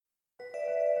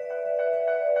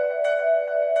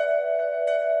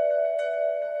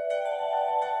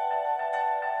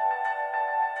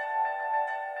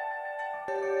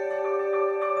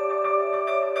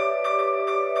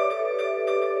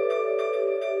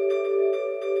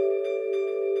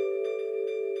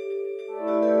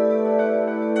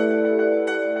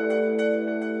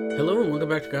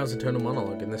back to God's Eternal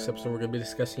Monologue. In this episode, we're going to be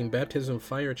discussing Baptism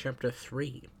Fire, Chapter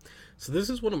 3. So this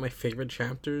is one of my favorite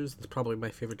chapters. It's probably my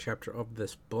favorite chapter of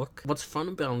this book. What's fun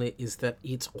about it is that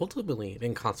it's ultimately an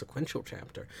inconsequential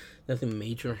chapter. Nothing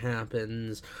major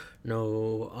happens,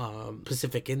 no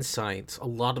specific insights. A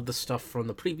lot of the stuff from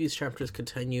the previous chapters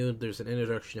continued. There's an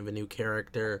introduction of a new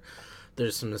character.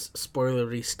 There's some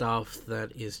spoilery stuff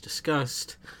that is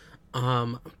discussed.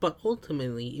 But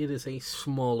ultimately, it is a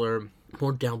smaller,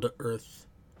 more down-to-earth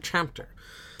chapter.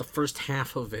 The first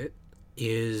half of it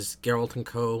is Geralt and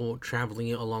co.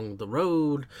 traveling along the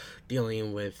road,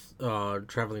 dealing with,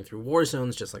 traveling through war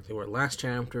zones, just like they were last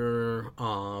chapter,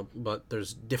 but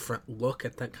there's different look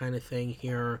at that kind of thing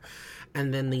here.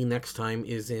 And then the next time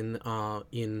is in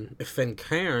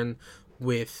Fencairn,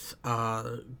 with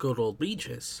good old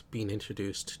Regis being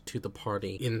introduced to the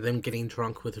party, and them getting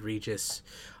drunk with Regis,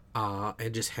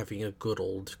 and just having a good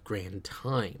old grand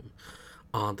time.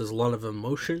 There's a lot of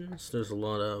emotions, there's a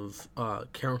lot of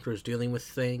characters dealing with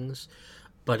things,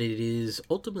 but it is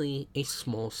ultimately a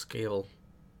small-scale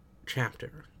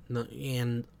chapter.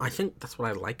 And I think that's what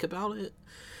I like about it,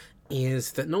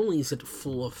 is that not only is it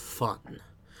full of fun,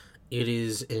 it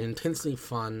is an intensely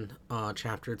fun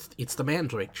chapter. It's the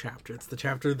Mandrake chapter. It's the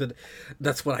chapter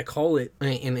that's what I call it.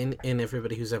 And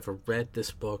everybody who's ever read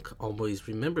this book always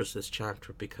remembers this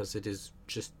chapter because it is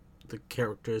just the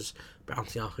characters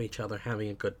bouncing off each other, having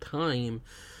a good time,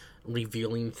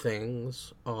 revealing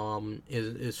things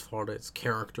as far as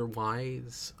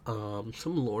character-wise,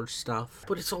 some lore stuff.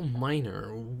 But it's all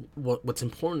minor. What's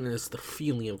important is the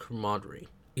feeling of camaraderie.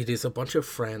 It is a bunch of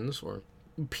friends, or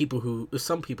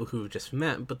some people who just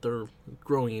met, but they're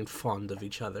growing fond of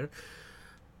each other,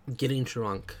 getting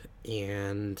drunk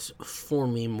and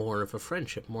forming more of a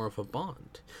friendship, more of a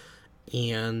bond.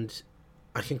 And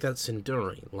I think that's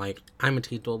enduring. Like, I'm a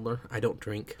teetotaler, I don't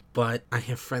drink, but I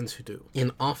have friends who do.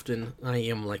 And often I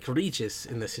am like Regis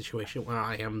in this situation where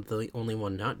I am the only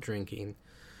one not drinking,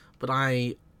 but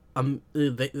I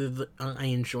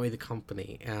enjoy the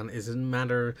company, and it doesn't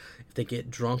matter if they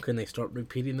get drunk and they start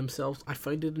repeating themselves. I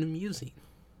find it amusing,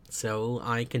 so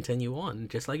I continue on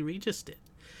just like Regis did.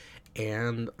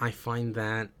 And I find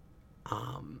that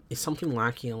is something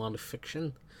lacking in a lot of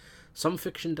fiction. Some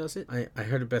fiction does it. I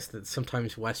heard it best that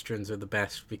sometimes westerns are the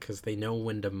best because they know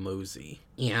when to mosey,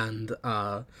 and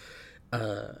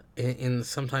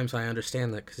sometimes I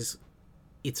understand that because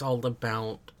it's all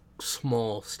about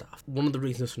small stuff. One of the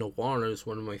reasons noir is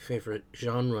one of my favorite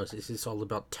genres is it's all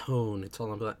about tone, it's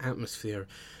all about atmosphere,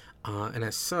 and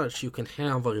as such you can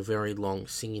have a very long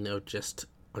scene of just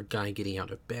a guy getting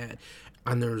out of bed,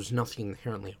 and there's nothing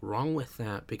inherently wrong with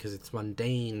that because it's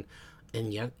mundane,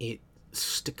 and yet it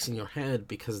sticks in your head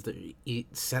because it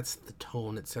sets the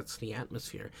tone, it sets the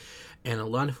atmosphere. And a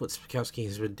lot of what Sapkowski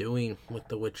has been doing with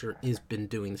The Witcher is been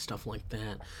doing stuff like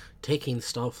that, taking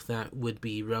stuff that would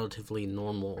be relatively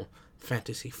normal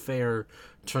fantasy fare,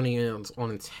 turning it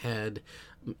on its head,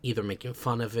 either making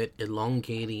fun of it,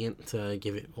 elongating it to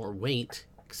give it more weight,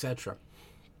 etc.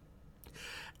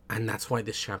 And that's why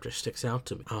this chapter sticks out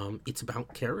to me. It's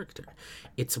about character.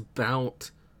 It's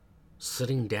about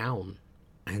sitting down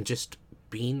and just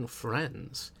being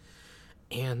friends.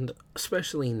 And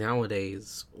especially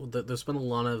nowadays, there's been a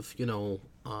lot of,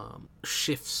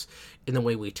 shifts in the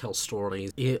way we tell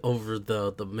stories. Over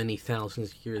the many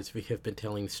thousands of years we have been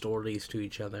telling stories to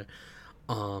each other.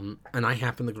 And I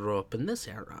happen to grow up in this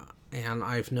era, and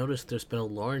I've noticed there's been a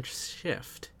large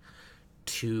shift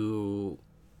to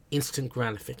instant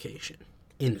gratification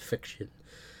in fiction.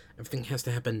 Everything has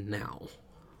to happen now.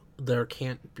 There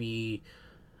can't be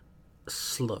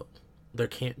slow. There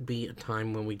can't be a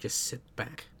time when we just sit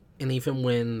back. And even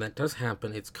when that does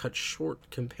happen, it's cut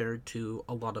short compared to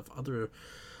a lot of other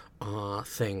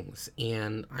things.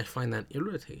 And I find that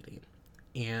irritating.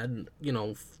 And,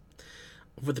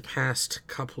 over the past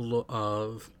couple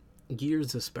of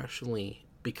years especially,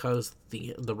 because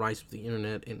the rise of the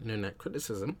internet and internet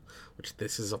criticism, which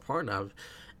this is a part of,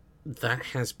 that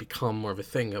has become more of a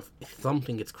thing of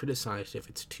something gets criticized if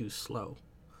it's too slow,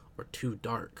 or too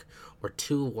dark, or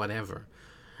too whatever.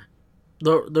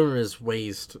 There is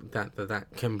ways that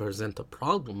can present a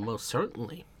problem, most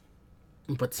certainly.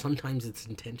 But sometimes it's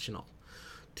intentional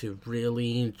to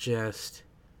really just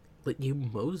let you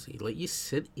mosey, let you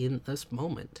sit in this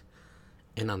moment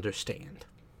and understand.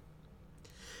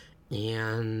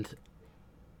 And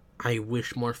I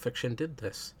wish more fiction did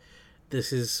this.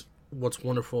 This is what's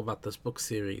wonderful about this book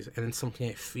series, and it's something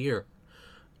I fear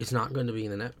is not going to be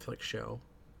in the Netflix show,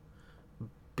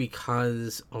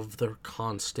 because of their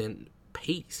constant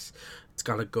pace. It's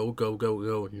gotta go, go, go,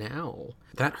 go now.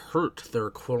 That hurt their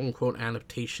quote-unquote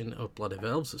adaptation of Blood of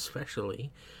Elves,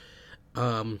 especially.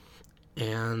 And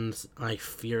I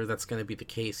fear that's going to be the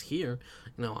case here.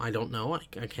 I don't know.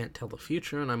 I can't tell the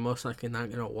future, and I'm most likely not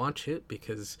going to watch it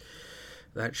because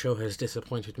that show has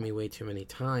disappointed me way too many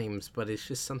times, but it's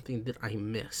just something that I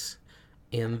miss.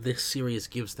 And this series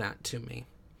gives that to me.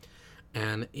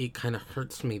 And it kind of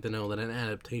hurts me to know that an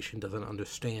adaptation doesn't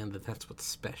understand that that's what's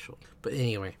special. But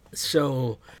anyway,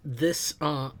 so this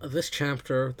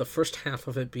chapter, the first half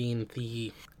of it being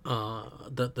the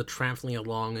traveling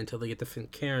along until they get to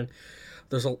Fincairn,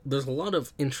 there's a lot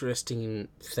of interesting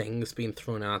things being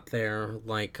thrown out there.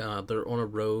 Like they're on a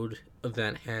road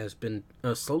that has been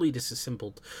slowly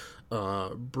disassembled,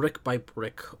 brick by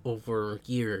brick over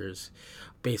years.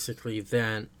 Basically,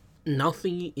 that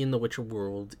nothing in the Witcher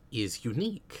world is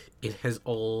unique. It has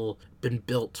all been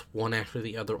built one after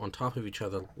the other on top of each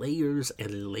other, layers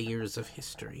and layers of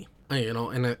history.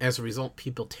 And as a result,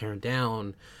 people tear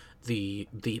down the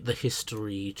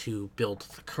history to build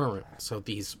the current. So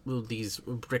these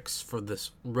bricks for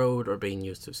this road are being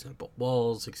used to assemble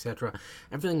walls, etc.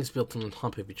 Everything is built on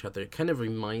top of each other. It kind of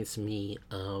reminds me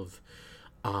of,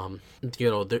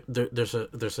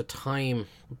 there's a time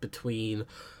between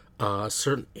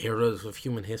certain eras of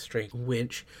human history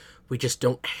which we just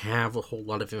don't have a whole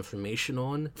lot of information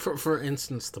on. For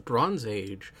instance, the Bronze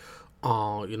Age,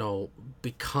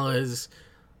 because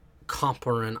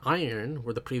copper and iron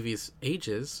were the previous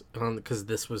ages, because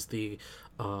this was the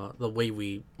way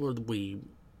we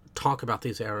talk about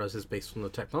these eras is based on the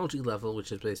technology level,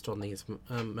 which is based on these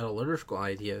metallurgical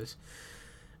ideas.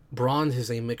 Bronze is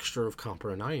a mixture of copper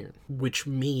and iron, which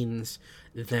means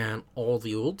that all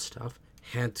the old stuff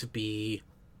had to be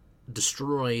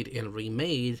destroyed and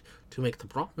remade to make the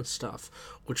bronze stuff,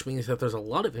 which means that there's a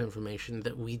lot of information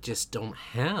that we just don't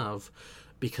have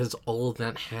because all of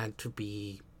that had to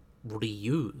be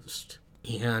reused.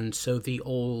 And so the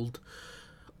old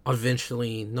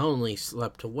eventually not only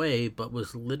slept away, but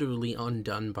was literally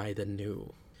undone by the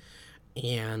new.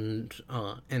 And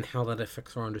how that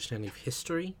affects our understanding of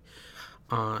history.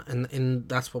 And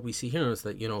that's what we see here is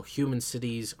that, human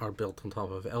cities are built on top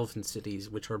of elven cities,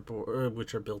 which are built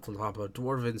on top of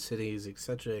dwarven cities,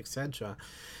 etc., etc.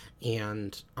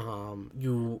 And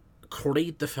you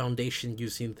create the foundation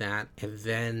using that, and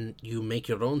then you make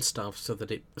your own stuff so that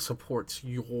it supports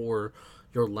your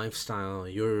lifestyle,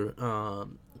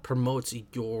 promotes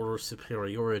your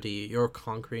superiority, your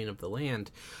conquering of the land.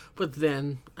 But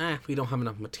then, we don't have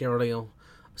enough material,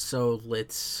 so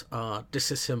let's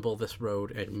disassemble this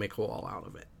road and make a wall out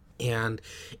of it. And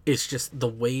it's just the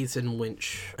ways in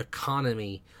which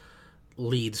economy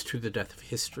leads to the death of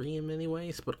history in many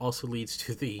ways, but also leads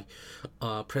to the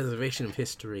preservation of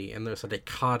history, and there's a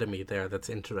dichotomy there that's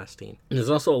interesting. And there's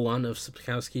also a lot of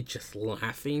Sapkowski just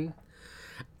laughing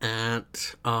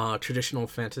at traditional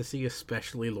fantasy,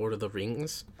 especially Lord of the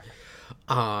Rings.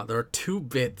 There are two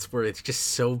bits where it's just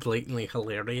so blatantly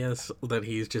hilarious that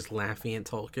he's just laughing at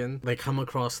Tolkien. They come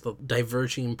across the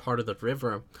diverging part of the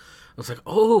river. I was like,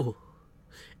 oh!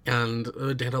 And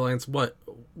Dandelion's, what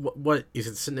is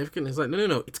it significant? He's like,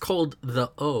 no, it's called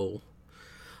the O.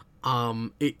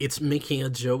 It's making a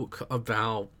joke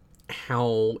about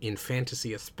how in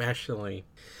fantasy especially,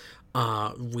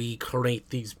 we create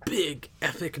these big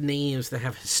epic names that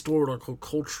have historical,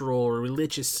 cultural, or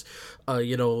religious,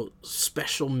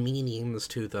 special meanings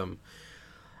to them.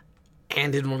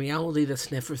 And in reality,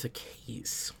 that's never the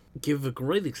case. Give a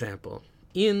great example.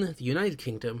 In the United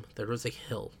Kingdom, there is a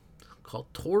hill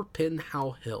called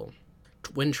Torpenhow Hill.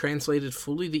 When translated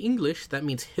fully to English, that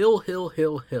means hill, hill,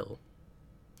 hill, hill.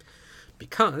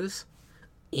 Because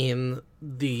in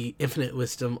the infinite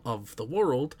wisdom of the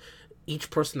world, each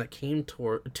person that came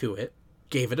to it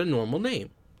gave it a normal name.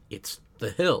 It's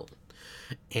the hill.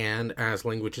 And as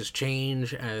languages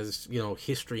change, as,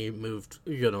 history moved,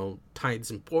 tides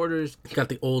and borders, you got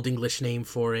the Old English name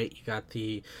for it, you got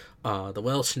the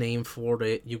Welsh name for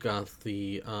it, you got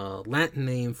the Latin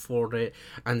name for it,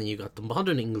 and then you got the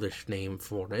modern English name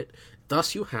for it.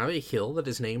 Thus, you have a hill that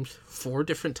is named 4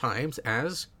 different times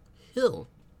as Hill.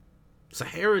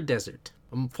 Sahara Desert,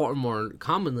 a far more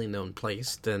commonly known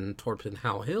place than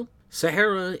Torpenhow Hill.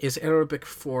 Sahara is Arabic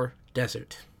for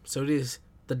desert, so it is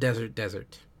the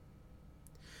desert.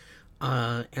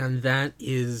 And that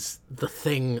is the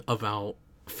thing about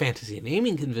fantasy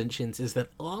naming conventions is that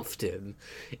often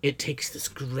it takes this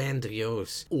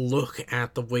grandiose look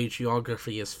at the way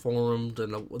geography is formed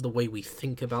and the way we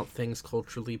think about things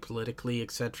culturally, politically,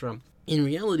 etc. In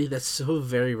reality, that's so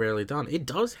very rarely done. It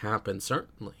does happen,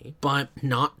 certainly, but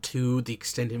not to the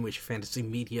extent in which fantasy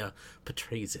media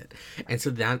portrays it. And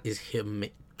so that is him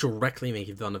directly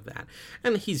making fun of that.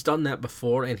 And he's done that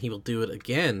before, and he will do it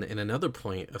again in another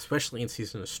point, especially in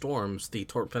Season of Storms. The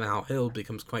Torpenhow Hill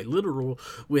becomes quite literal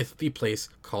with the place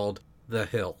called the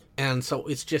Hill. And so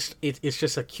it's just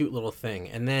a cute little thing.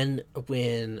 And then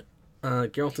when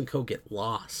Geralt and Co. get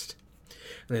lost,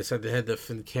 and they said they had the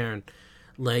Fincairn,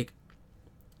 like,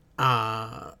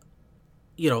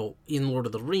 you know, in Lord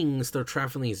of the Rings, they're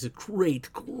traveling these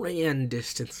great, grand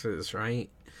distances, right?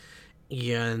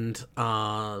 And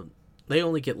they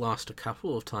only get lost a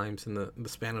couple of times in the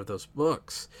span of those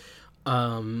books.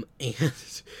 And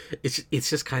it's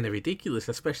just kind of ridiculous,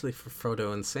 especially for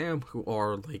Frodo and Sam, who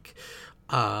are like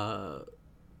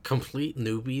complete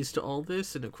newbies to all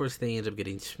this. And of course they end up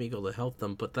getting Smeagol to help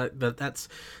them, but that's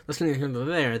neither here nor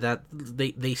there. That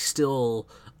they still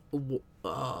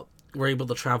were able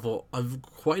to travel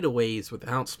quite a ways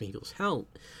without Smeagol's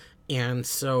help, and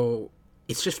so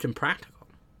it's just impractical.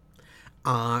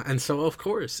 And so, of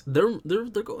course, they're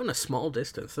going a small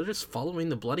distance. They're just following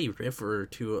the bloody river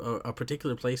to a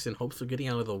particular place in hopes of getting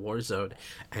out of the war zone.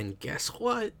 And guess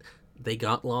what? They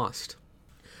got lost.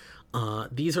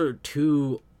 These are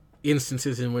two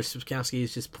instances in which Sapkowski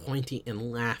is just pointing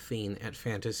and laughing at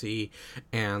fantasy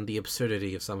and the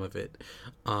absurdity of some of it.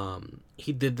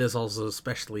 He did this also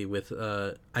especially with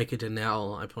Ike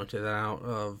Donnell, I pointed out,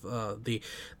 of the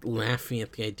laughing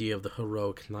at the idea of the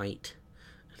heroic knight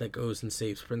that goes and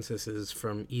saves princesses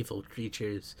from evil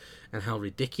creatures, and how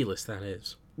ridiculous that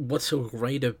is. What's so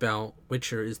great about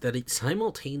Witcher is that it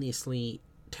simultaneously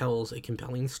tells a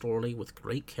compelling story with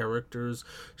great characters,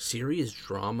 serious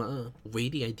drama,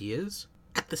 weighty ideas.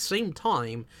 At the same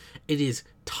time, it is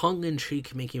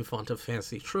tongue-in-cheek making fun of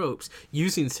fantasy tropes,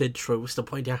 using said tropes to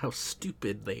point out how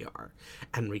stupid they are,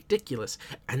 and ridiculous,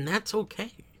 and that's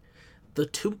okay. The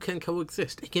two can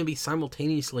coexist. It can be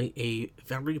simultaneously a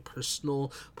very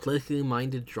personal, politically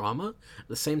minded drama. At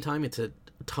the same time, it's a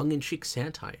tongue-in-cheek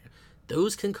satire.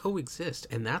 Those can coexist,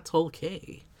 and that's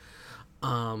okay.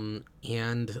 And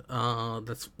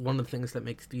that's one of the things that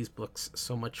makes these books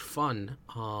so much fun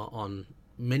on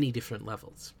many different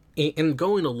levels. And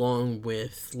going along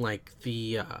with like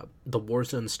the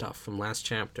Warzone stuff from last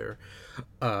chapter,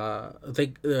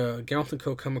 Geralt and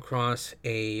Co. come across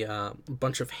a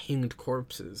bunch of hanged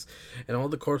corpses, and all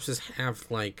the corpses have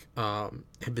like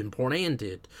have been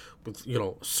branded with, you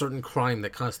know, a certain crime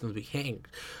that caused them to be hanged,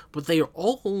 but they are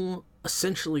all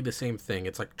essentially the same thing.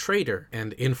 It's like traitor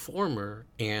and informer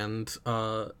and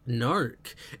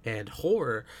narc and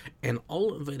whore, and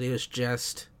all of it is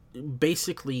just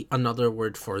basically another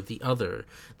word for the other.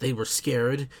 They were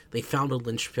scared, they found a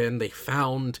linchpin, they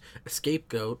found a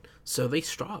scapegoat, so they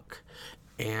struck.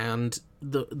 And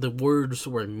the words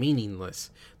were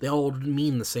meaningless. They all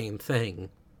mean the same thing.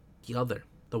 The other.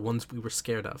 The ones we were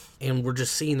scared of. And we're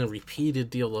just seeing a repeated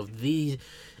deal of the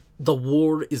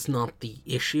war is not the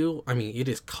issue. I mean, it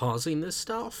is causing this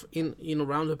stuff in a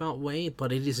roundabout way,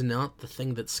 but it is not the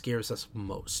thing that scares us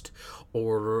most,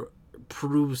 or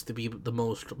proves to be the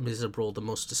most miserable, the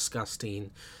most disgusting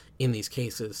in these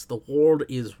cases. The war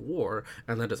is war,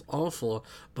 and that is awful,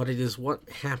 but it is what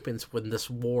happens when this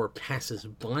war passes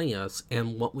by us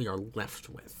and what we are left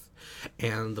with,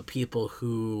 and the people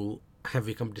who have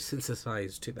become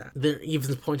desensitized to that. They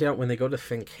even point out when they go to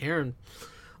Fincairn,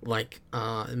 like,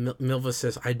 Milva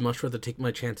says, I'd much rather take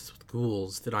my chances with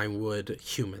ghouls than I would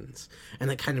humans. And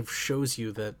that kind of shows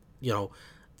you that, you know,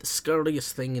 the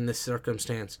scariest thing in this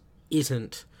circumstance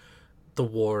isn't the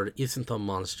war, isn't the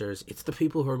monsters, it's the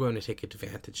people who are going to take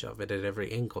advantage of it at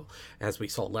every angle, as we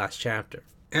saw last chapter.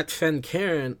 At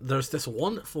Fincairn, there's this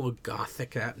wonderful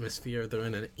gothic atmosphere. They're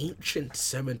in an ancient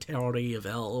cemetery of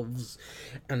elves,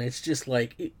 and it's just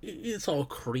like, it's all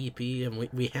creepy, and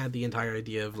we had the entire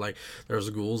idea of, like, there's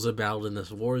ghouls about in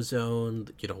this war zone,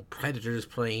 you know, predators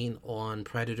preying on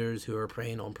predators who are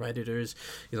preying on predators,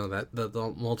 you know, that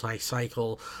the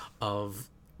multi-cycle of,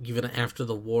 even after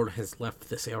the war has left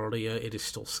this area, it is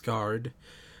still scarred.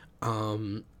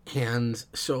 And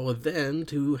so then,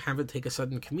 to have it take a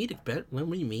sudden comedic bent when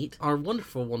we meet our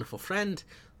wonderful, wonderful friend,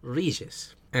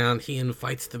 Regis. And he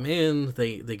invites them in,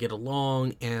 they get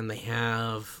along, and they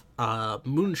have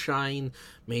moonshine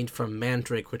made from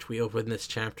mandrake, which we open this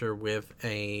chapter with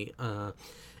a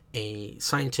a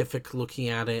scientific looking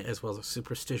at it as well as a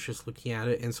superstitious looking at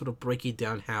it, and sort of breaking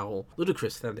down how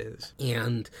ludicrous that is,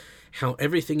 and how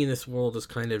everything in this world is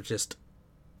kind of just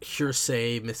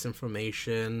hearsay,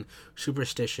 misinformation,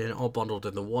 superstition, all bundled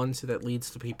into one, so that leads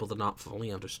to people to not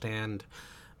fully understand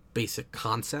basic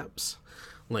concepts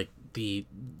like the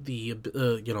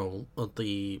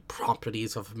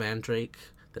properties of a mandrake,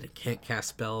 that it can't cast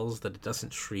spells, that it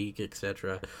doesn't shriek,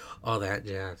 etc. All that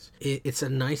jazz. It's a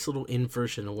nice little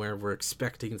inversion where we're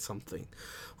expecting something.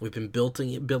 We've been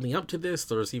building up to this.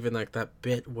 There's even like that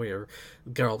bit where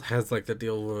Geralt has like the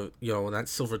deal where, that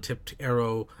silver-tipped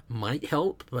arrow might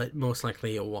help, but most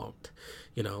likely it won't.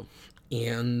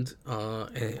 And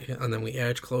then we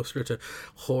edge closer to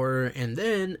horror, and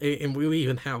we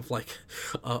even have like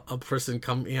a person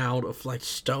coming out of like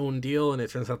stone deal, and it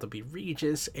turns out to be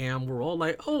Regis, and we're all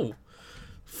like, oh,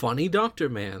 funny Doctor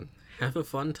Man, have a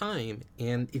fun time.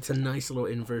 And it's a nice little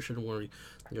inversion where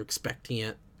you're expecting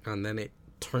it, and then it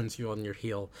turns you on your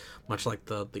heel, much like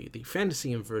the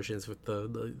fantasy inversions with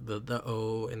the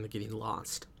O and the getting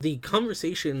lost. The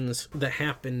conversations that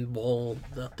happen while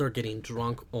they're getting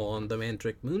drunk on the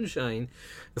Mandrake Moonshine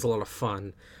is a lot of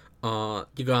fun.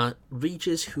 You got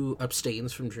Regis, who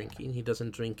abstains from drinking. He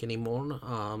doesn't drink anymore.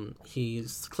 He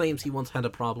claims he once had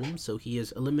a problem, so he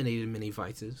has eliminated many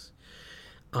vices.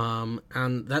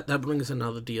 And that brings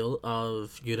another deal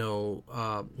of,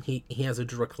 he has a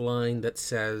direct line that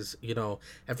says,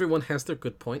 everyone has their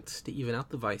good points to even out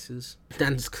the vices.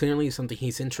 That's clearly something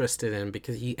he's interested in,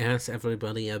 because he asks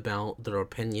everybody about their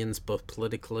opinions, both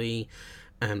politically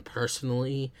and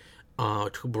personally,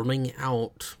 to bring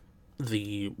out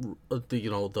the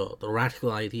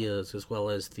radical ideas, as well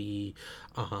as the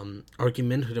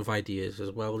argumentative ideas,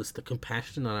 as well as the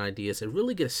compassionate ideas, and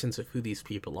really get a sense of who these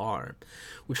people are,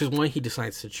 which is why he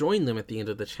decides to join them at the end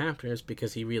of the chapters,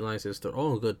 because he realizes they're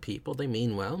all good people. They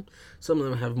mean well. Some of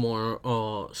them have more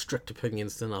strict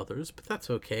opinions than others, but that's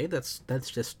okay. That's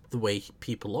just the way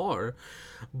people are.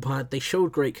 But they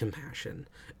showed great compassion,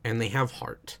 and they have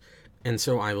heart, and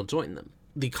so I will join them.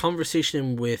 The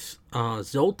conversation with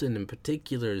Zoltan in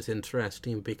particular is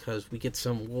interesting, because we get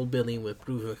some world building with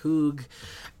Bruverhoog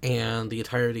and the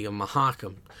entirety of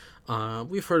Mahakam.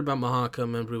 We've heard about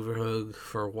Mahakam and Bruverhoog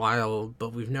for a while,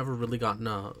 but we've never really gotten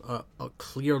a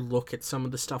clear look at some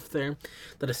of the stuff there.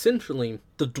 That essentially,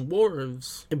 the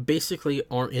dwarves basically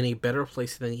are in a better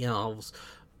place than the elves,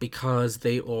 because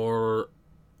they are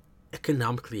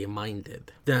economically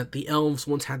minded. That the elves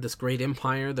once had this great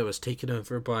empire that was taken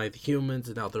over by the humans,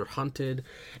 and now they're hunted,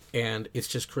 and it's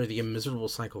just creating a miserable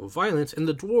cycle of violence. And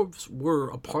the dwarves were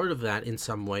a part of that in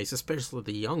some ways, especially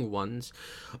the young ones,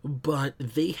 but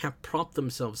they have propped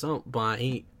themselves up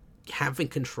by having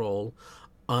control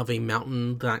of a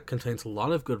mountain that contains a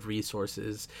lot of good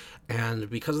resources, and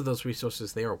because of those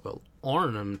resources they are well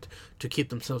armed to keep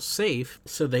themselves safe,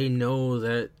 so they know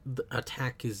that the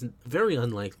attack is very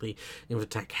unlikely. If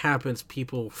attack happens,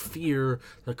 people fear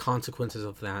the consequences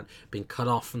of that, being cut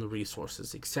off from the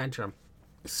resources, etc.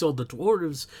 So the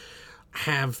dwarves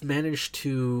have managed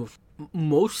to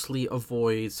mostly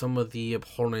avoid some of the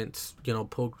abhorrent,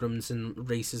 pogroms and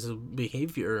racist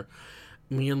behavior,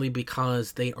 merely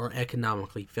because they are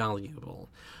economically valuable.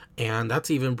 And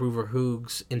that's even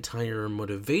Bruverhoog's entire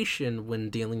motivation when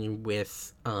dealing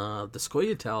with the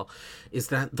Scoia'tael, is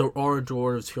that there are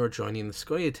dwarves who are joining the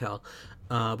Scoia'tael,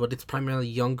 but it's primarily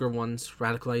younger ones,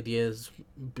 radical ideas,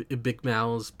 big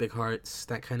mouths, big hearts,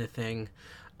 that kind of thing,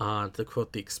 to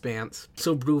quote The Expanse.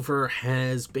 So Bruver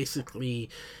has basically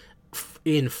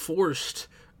enforced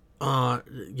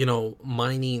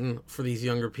mining for these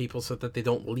younger people so that they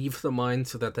don't leave the mine,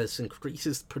 so that this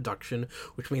increases production,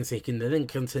 which means they can then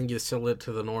continue to sell it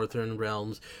to the northern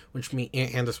realms,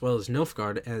 and as well as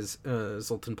Nilfgaard, as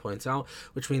Zoltan points out,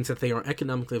 which means that they are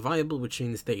economically viable, which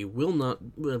means they will not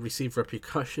receive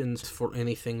repercussions for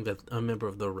anything that a member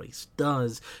of the race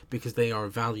does, because they are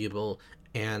valuable,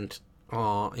 and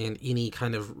any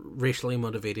kind of racially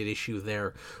motivated issue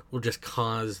there will just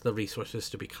cause the resources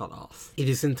to be cut off. It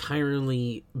is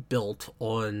entirely built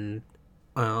on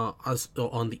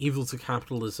the evils of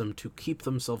capitalism to keep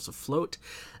themselves afloat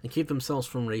and keep themselves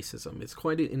from racism. It's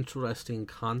quite an interesting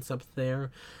concept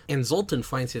there, and Zoltan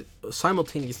finds it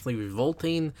simultaneously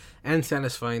revolting and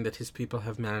satisfying that his people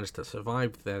have managed to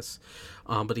survive this,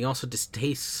 but he also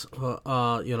distastes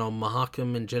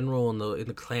Mahakam in general, in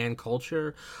the clan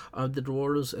culture of the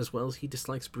dwarves, as well as he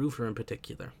dislikes Bruver in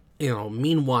particular.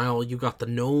 Meanwhile, you got the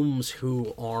gnomes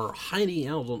who are hiding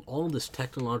out on all this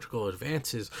technological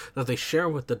advances that they share share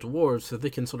with the dwarves so they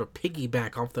can sort of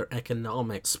piggyback off their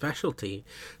economic specialty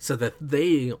so that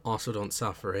they also don't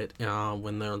suffer it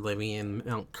when they're living in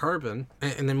Mount Carbon.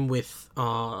 And then with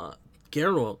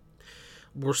Geralt,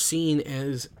 we're seen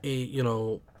as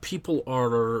people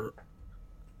are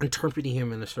interpreting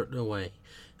him in a certain way.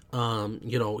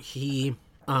 He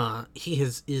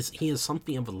is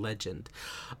something of a legend.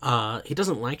 He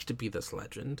doesn't like to be this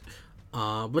legend,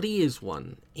 but he is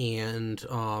one, and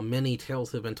many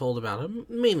tales have been told about him,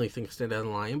 mainly things to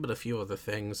Dandelion, but a few other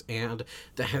things, and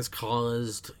that has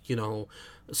caused,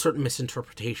 certain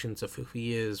misinterpretations of who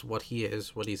he is, what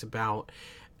he's about.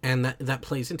 And that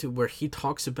plays into where he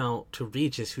talks about to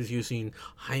Regis, who's using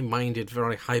high-minded,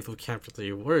 very high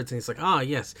vocabulary words, and he's like,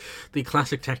 yes, the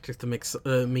classic tactic to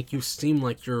make you seem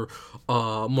like you're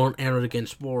more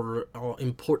arrogant, more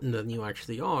important than you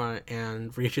actually are.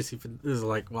 And Regis even is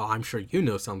like, well, I'm sure you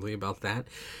know something about that.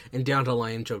 And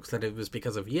Dandelion jokes that it was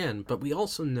because of Yen, but we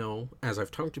also know, as I've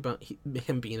talked about,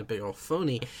 him being a big old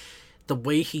phony. The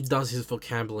way he does his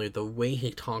vocabulary, the way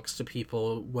he talks to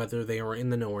people, whether they are in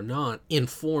the know or not,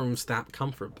 informs that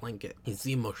comfort blanket. He's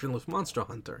the emotionless monster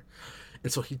hunter.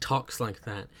 And so he talks like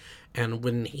that. And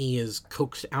when he is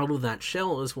coaxed out of that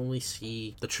shell is when we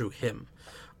see the true him,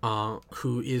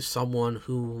 who is someone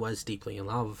who was deeply in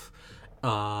love,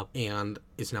 and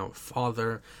is now a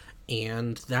father.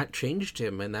 And that changed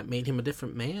him, and that made him a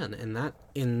different man.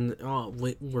 And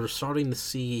we're starting to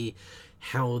see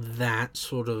how that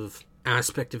sort of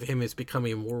aspect of him is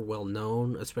becoming more well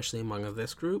known, especially among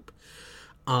this group.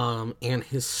 And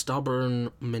his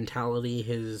stubborn mentality,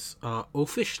 his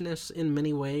oafishness in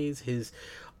many ways, his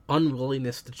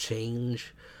unwillingness to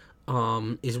change,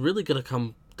 is really going to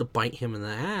come to bite him in the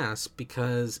ass,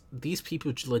 because these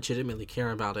people legitimately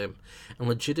care about him and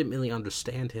legitimately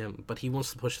understand him, but he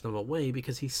wants to push them away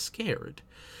because he's scared.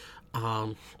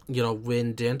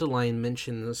 When Dandelion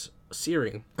mentions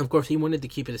Ciri, of course he wanted to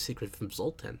keep it a secret from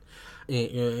Zoltan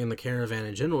in the caravan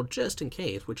in general, just in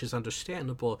case, which is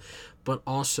understandable, but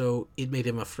also it made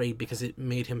him afraid because it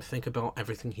made him think about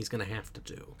everything he's going to have to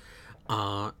do.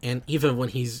 And even when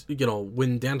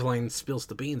when Dandelion spills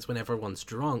the beans when everyone's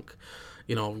drunk,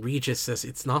 Regis says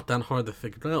it's not that hard to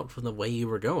figure out from the way you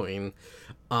were going.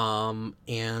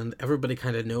 And everybody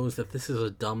kind of knows that this is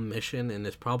a dumb mission and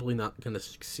it's probably not going to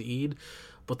succeed,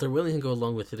 but they're willing to go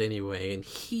along with it anyway. And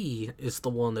he is the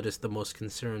one that is the most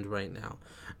concerned right now,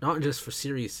 not just for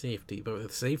Ciri's safety, but for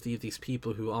the safety of these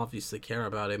people who obviously care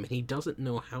about him. And he doesn't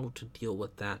know how to deal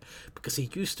with that because he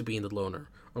used to be the loner.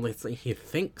 Or at least he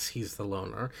thinks he's the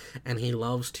loner, and he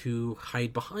loves to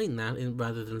hide behind that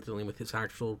rather than dealing with his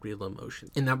actual real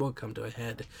emotions. And that will come to a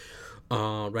head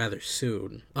rather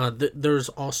soon. There's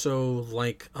also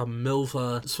like a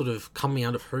Milva sort of coming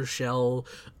out of her shell,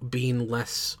 being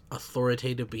less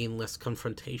authoritative, being less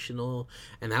confrontational,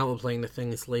 and that will play into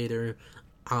things later.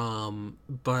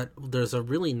 But there's a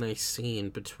really nice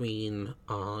scene between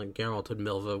Geralt and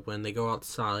Milva when they go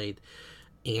outside,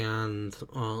 and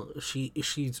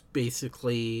she's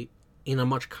basically, in a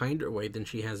much kinder way than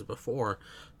she has before,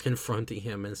 confronting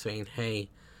him and saying,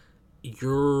 hey,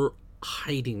 you're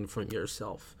hiding from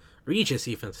yourself. Regis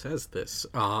even says this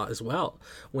as well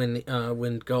when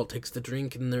Geralt takes the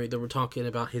drink and they were talking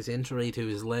about his injury to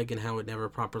his leg and how it never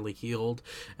properly healed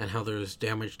and how there's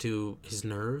damage to his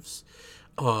nerves.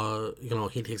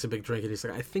 He takes a big drink and he's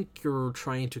like, I think you're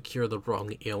trying to cure the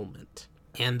wrong ailment.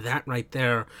 And that right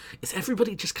there is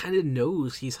everybody just kind of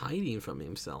knows he's hiding from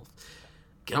himself.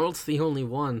 Geralt's the only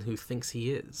one who thinks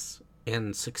he is,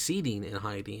 and succeeding in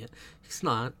hiding it. He's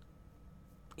not.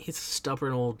 He's a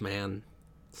stubborn old man,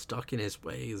 stuck in his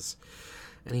ways,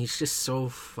 and he's just so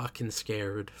fucking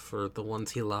scared for the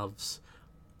ones he loves.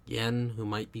 Yen, who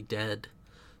might be dead.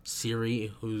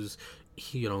 Ciri, who's,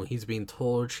 he's being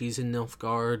told she's in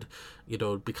Nilfgaard,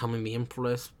 becoming the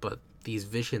Empress, but these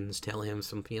visions tell him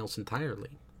something else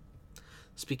entirely.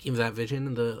 Speaking of that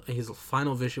vision, his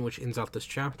final vision, which ends out this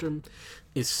chapter,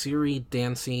 is Ciri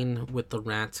dancing with the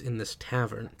rats in this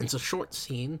tavern. It's a short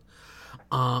scene,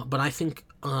 but I think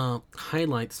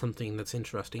highlights something that's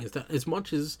interesting, is that as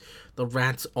much as the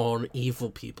rats are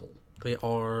evil people, they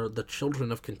are the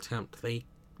children of contempt. They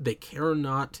care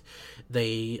not.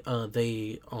 They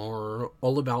are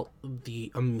all about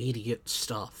the immediate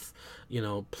stuff,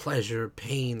 pleasure,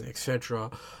 pain,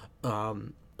 etc.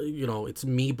 It's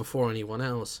me before anyone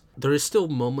else. There is still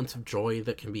moments of joy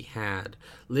that can be had.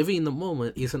 Living in the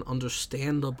moment is an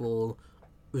understandable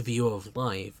view of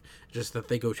life, just that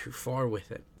they go too far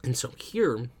with it. And so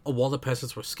here, while the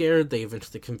peasants were scared, they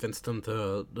eventually convinced them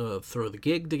to throw the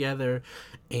gig together,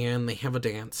 and they have a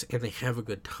dance, and they have a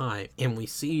good time. And we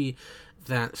see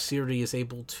that Ciri is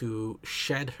able to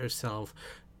shed herself,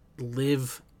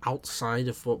 live outside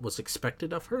of what was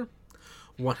expected of her,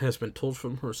 what has been told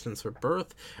from her since her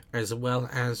birth, as well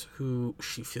as who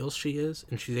she feels she is,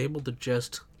 and she's able to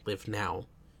just live now,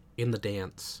 in the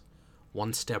dance,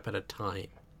 one step at a time.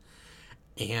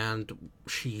 And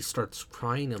she starts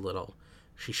crying a little.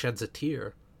 She sheds a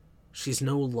tear. She's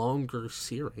no longer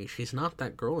Ciri. She's not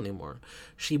that girl anymore.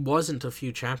 She wasn't a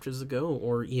few chapters ago,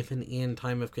 or even in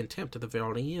Time of Contempt at the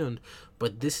very end,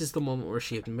 but this is the moment where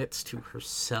she admits to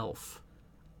herself,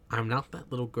 I'm not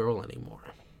that little girl anymore.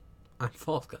 I'm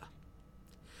Falca.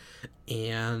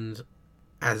 And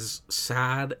as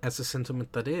sad as a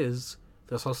sentiment that is,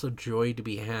 there's also joy to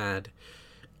be had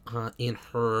in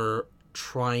her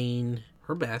trying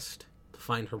her best to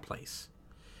find her place.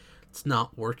 It's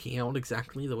not working out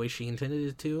exactly the way she intended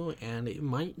it to, and it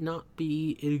might not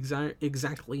be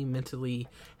exactly mentally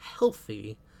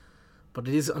healthy, but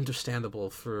it is understandable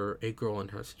for a girl in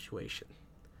her situation.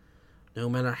 No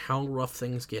matter how rough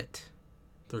things get,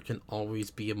 there can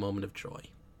always be a moment of joy,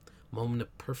 a moment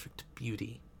of perfect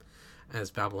beauty,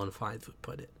 as Babylon 5 would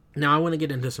put it. Now I want to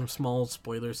get into some small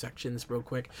spoiler sections real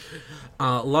quick.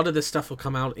 A lot of this stuff will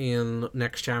come out in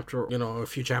next chapter, a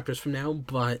few chapters from now,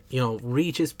 but,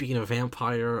 Regis being a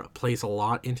vampire plays a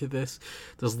lot into this.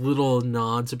 There's little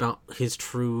nods about his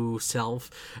true self,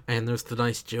 and there's the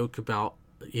nice joke about,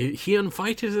 he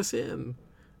invited us in.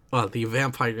 Well, the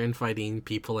vampire inviting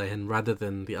people in rather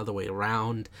than the other way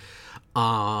around.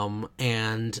 And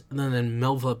then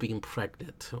Milva being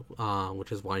pregnant,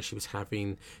 which is why she was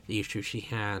having the issue she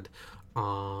had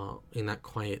in that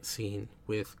quiet scene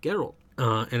with Geralt.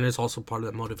 And it's also part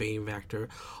of the motivating factor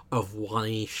of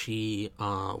why she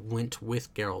went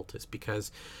with Geralt, is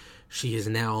because she is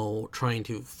now trying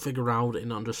to figure out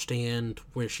and understand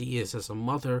where she is as a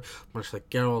mother, much like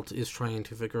Geralt is trying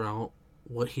to figure out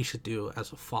what he should do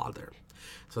as a father.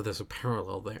 So there's a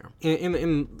parallel there.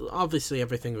 And obviously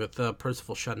everything with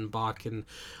Percival Shettenbach and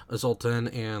Zoltan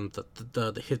and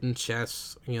the hidden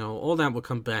chests, all that will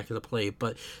come back into play.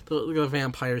 But the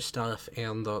vampire stuff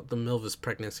and the Milva's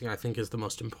pregnancy, I think, is the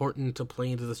most important to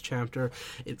play into this chapter.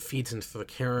 It feeds into the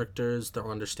characters, their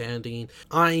understanding.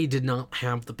 I did not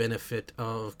have the benefit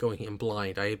of going in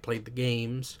blind. I had played the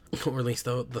games, or at least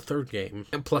the third game,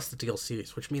 and plus the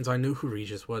DLCs, which means I knew who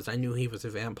Regis was. I knew he was a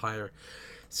vampire.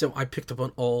 So I picked up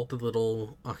on all the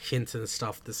little hints and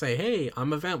stuff to say, hey,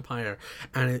 I'm a vampire.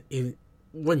 And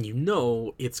when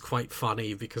it's quite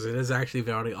funny because it is actually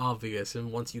very obvious.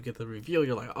 And once you get the reveal,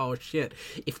 you're like, oh shit,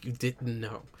 if you didn't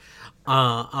know.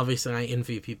 Obviously, I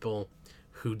envy people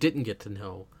who didn't get to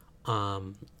know,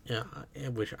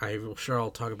 which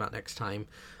I'll talk about next time.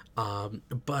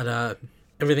 But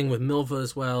everything with Milva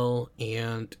as well,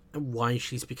 and why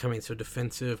she's becoming so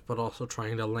defensive, but also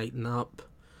trying to lighten up.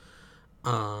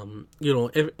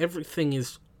 Everything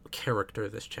is character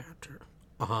this chapter.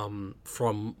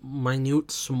 From minute,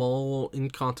 small,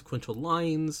 inconsequential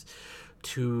lines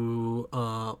to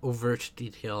overt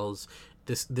details.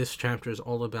 This chapter is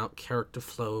all about character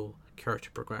flow,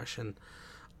 character progression,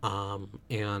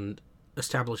 and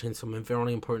establishing some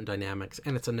very important dynamics.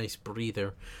 And it's a nice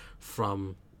breather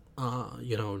from,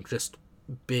 just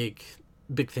big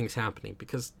things happening,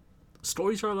 because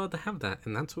stories are allowed to have that,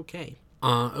 and that's okay.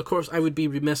 Of course, I would be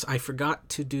remiss. I forgot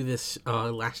to do this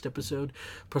last episode.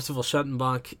 Percival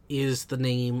Shettenbach is the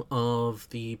name of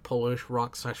the Polish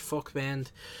rock/folk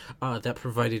band that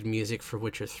provided music for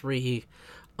Witcher 3.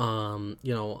 I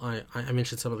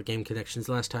mentioned some of the game connections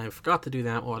last time. Forgot to do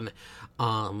that one.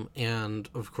 And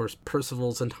of course,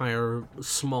 Percival's entire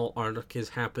small arc is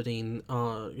happening.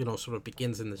 Sort of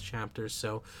begins in this chapter.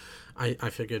 So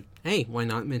I figured, hey, why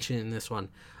not mention it in this one?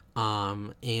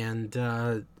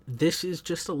 This is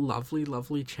just a lovely,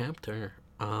 lovely chapter.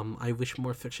 I wish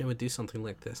more fiction would do something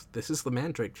like this. This is the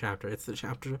Mandrake chapter. It's the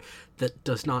chapter that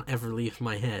does not ever leave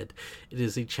my head. It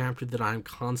is a chapter that I'm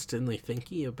constantly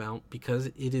thinking about because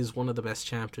it is one of the best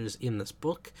chapters in this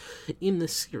book, in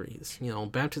this series.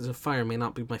 Baptism of Fire may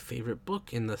not be my favorite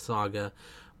book in the saga,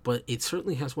 but it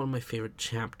certainly has one of my favorite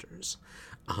chapters.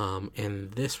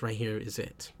 And this right here is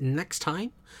it. Next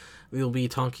time, we will be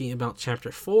talking about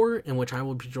Chapter 4, in which I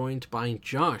will be joined by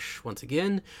Josh once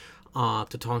again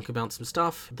to talk about some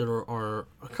stuff. There are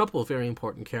a couple of very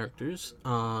important characters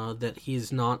that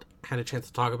he's not had a chance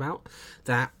to talk about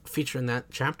that feature in that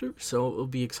chapter, so it will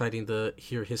be exciting to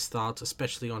hear his thoughts,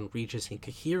 especially on Regis and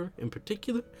Cahir in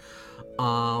particular.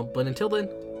 But until then,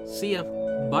 see ya.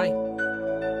 Bye.